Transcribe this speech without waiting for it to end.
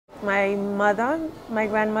my mother, my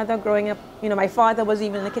grandmother growing up. My father was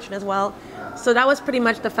even in the kitchen as well. So that was pretty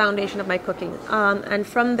much the foundation of my cooking. And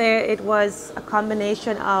from there, it was a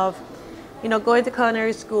combination of, going to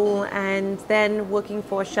culinary school and then working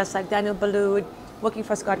for chefs like Daniel Boulud, working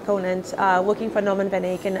for Scott Conant, working for Norman Van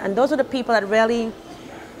Aken. And those are the people that really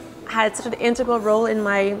had such an integral role in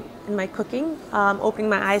my cooking, opening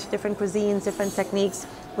my eyes to different cuisines, different techniques,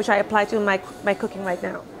 which I apply to my cooking right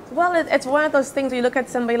now. Well, it's one of those things where you look at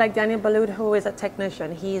somebody like Daniel Boulud, who is a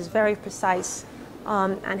technician. He is very precise,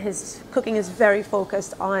 and his cooking is very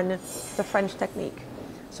focused on the French technique.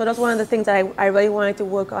 So that's one of the things that I really wanted to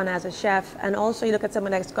work on as a chef. And also you look at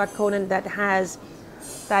someone like Scott Conant that has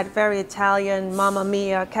that very Italian, mamma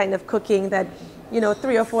mia kind of cooking that,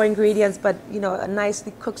 3 or 4 ingredients, but, a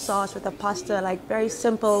nicely cooked sauce with a pasta, like very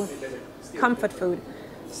simple comfort food.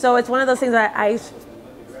 So it's one of those things that I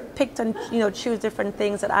picked and, choose different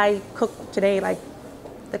things that I cook today, like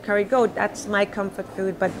the curry goat, that's my comfort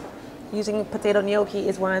food, but using potato gnocchi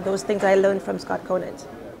is one of those things I learned from Scott Conant.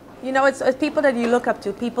 It's people that you look up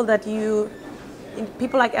to, people like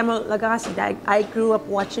Emeril Lagasse, that I grew up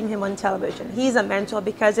watching him on television. He's a mentor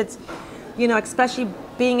because it's, especially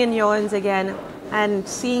being in New Orleans again and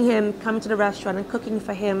seeing him come to the restaurant and cooking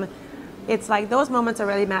for him, it's like those moments are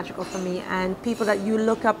really magical for me. And people that you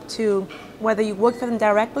look up to, whether you worked for them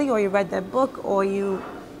directly or you read their book or you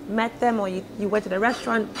met them or you went to the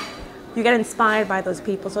restaurant, you get inspired by those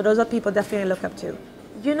people. So those are people definitely I look up to.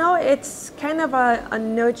 It's kind of a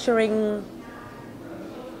nurturing,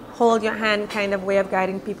 hold your hand kind of way of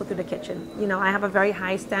guiding people through the kitchen. I have a very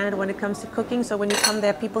high standard when it comes to cooking. So when you come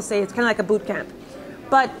there, people say it's kind of like a boot camp.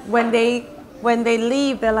 But when they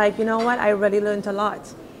leave, they're like, you know what, I really learned a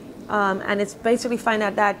lot. And it's basically find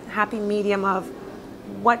out that happy medium of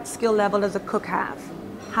what skill level does a cook have?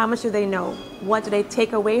 How much do they know? What do they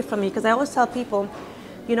take away from me? Because I always tell people,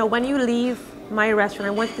 when you leave my restaurant,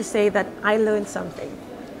 I want to say that I learned something.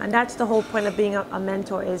 And that's the whole point of being a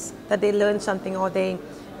mentor, is that they learn something, or they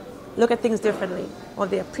look at things differently, or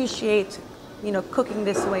they appreciate, cooking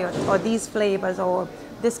this way, or these flavors, or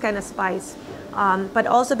this kind of spice. But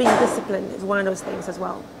also being disciplined is one of those things as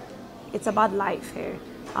well. It's about life here.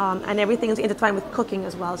 And everything is intertwined with cooking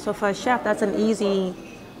as well. So for a chef, that's an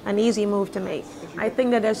easy move to make. I think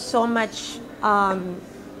that there's so much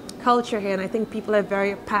culture here, and I think people are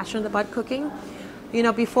very passionate about cooking.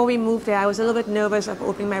 Before we moved there, I was a little bit nervous of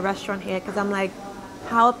opening my restaurant here because I'm like,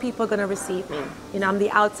 how are people going to receive me? I'm the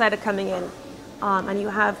outsider coming in. And you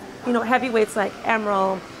have, heavyweights like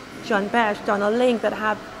Emeril, John Besh, Donald Link that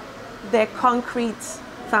have their concrete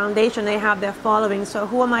foundation, they have their following. So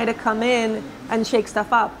who am I to come in and shake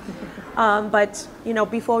stuff up? But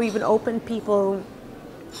before we even opened, people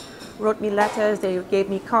wrote me letters, they gave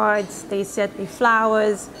me cards, they sent me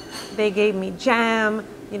flowers, they gave me jam,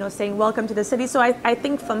 saying welcome to the city. So I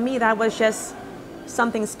think for me that was just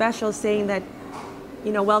something special, saying that,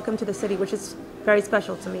 welcome to the city, which is very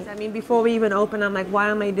special to me. I mean, before we even open, I'm like, why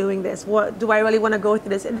am I doing this? What do I really want to go through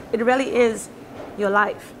this? It really is your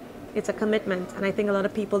life. It's a commitment, and I think a lot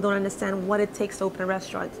of people don't understand what it takes to open a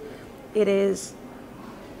restaurant. It is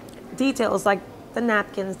details like the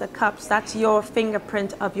napkins, the cups, that's your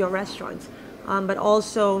fingerprint of your restaurant. But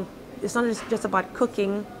also, it's not just about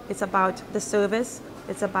cooking, it's about the service,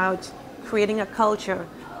 it's about creating a culture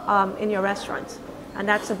in your restaurant. And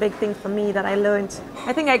that's a big thing for me that I learned.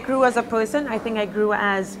 I think I grew as a person. I think I grew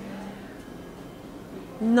as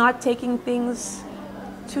not taking things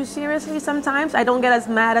too seriously sometimes. I don't get as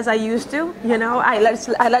mad as I used to,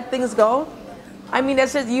 I let things go. I mean,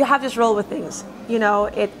 it's just, you have to roll with things,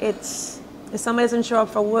 it's, if somebody doesn't show up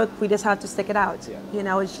for work, we just have to stick it out,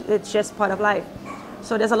 it's just part of life.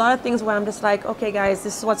 So there's a lot of things where I'm just like, okay guys,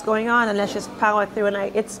 this is what's going on, and let's just power through.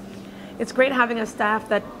 And it's great having a staff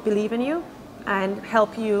that believe in you and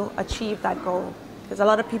help you achieve that goal. Because a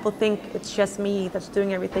lot of people think it's just me that's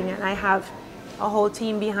doing everything, and I have a whole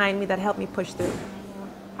team behind me that help me push through.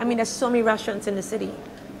 I mean, there's so many restaurants in the city,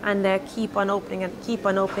 and they keep on opening and keep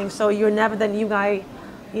on opening. So you're never the new guy,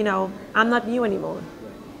 I'm not new anymore.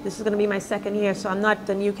 This is going to be my second year, so I'm not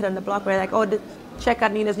the new kid on the block where like, oh, check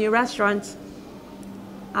out Nina's new restaurant.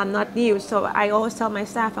 I'm not new. So I always tell my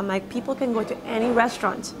staff, I'm like, people can go to any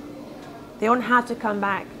restaurant. They don't have to come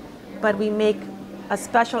back, but we make a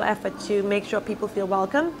special effort to make sure people feel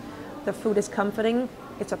welcome. The food is comforting,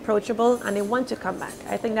 it's approachable, and they want to come back.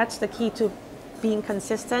 I think that's the key to being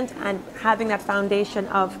consistent and having that foundation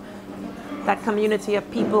of that community of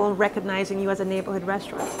people recognizing you as a neighborhood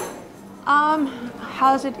restaurant.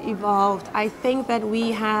 How's it evolved? I think that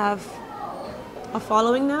we have a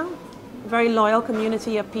following now, a very loyal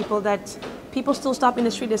community of people that people still stop in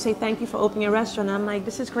the street to say thank you for opening a restaurant. And I'm like,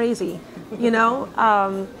 this is crazy, you know.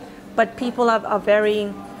 But people are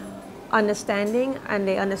very understanding, and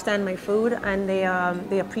they understand my food, and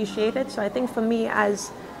they appreciate it. So I think for me,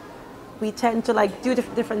 as we tend to like do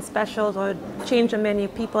different specials or change the menu,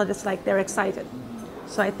 people are just like, they're excited.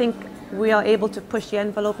 So I think we are able to push the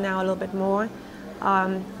envelope now a little bit more,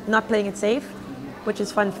 not playing it safe, which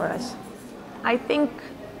is fun for us. I think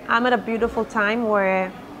I'm at a beautiful time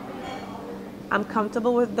where I'm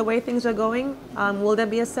comfortable with the way things are going. Will there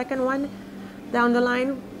be a second one down the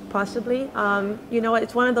line? Possibly. You know,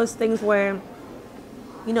 it's one of those things where,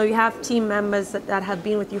 you know, you have team members that have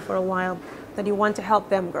been with you for a while, that you want to help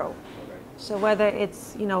them grow. So whether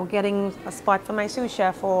it's, you know, getting a spot for my sous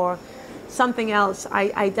chef or something else,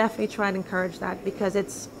 I definitely try and encourage that, because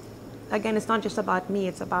it's, again, it's not just about me,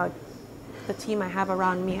 it's about the team I have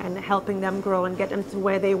around me and helping them grow and get them to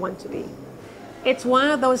where they want to be. It's one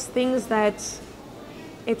of those things that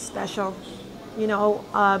it's special. You know,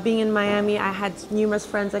 being in Miami, I had numerous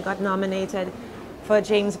friends that got nominated for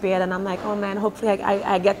James Beard, and I'm like, oh man, hopefully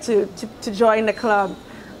I get to join the club.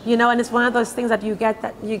 You know, and it's one of those things that you get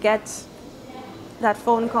that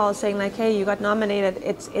phone call saying like, hey, you got nominated.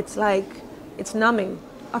 It's like, it's numbing.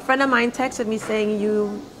 A friend of mine texted me saying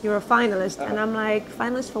you're a finalist, and I'm like,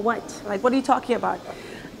 finalist for what? Like, what are you talking about?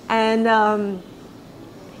 And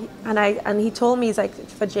he told me, he's like,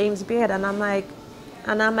 for James Beard, and I'm like,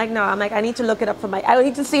 no, I need to look it up I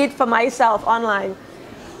need to see it for myself online.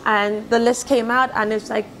 And the list came out, and it's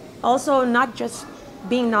like also not just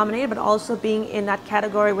being nominated, but also being in that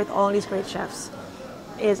category with all these great chefs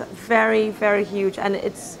is very, very huge. And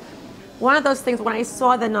it's one of those things, when I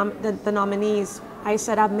saw the nominees, I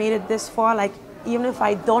said, I've made it this far. Like, even if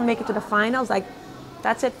I don't make it to the finals, like,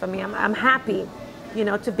 that's it for me. I'm happy, you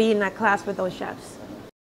know, to be in that class with those chefs.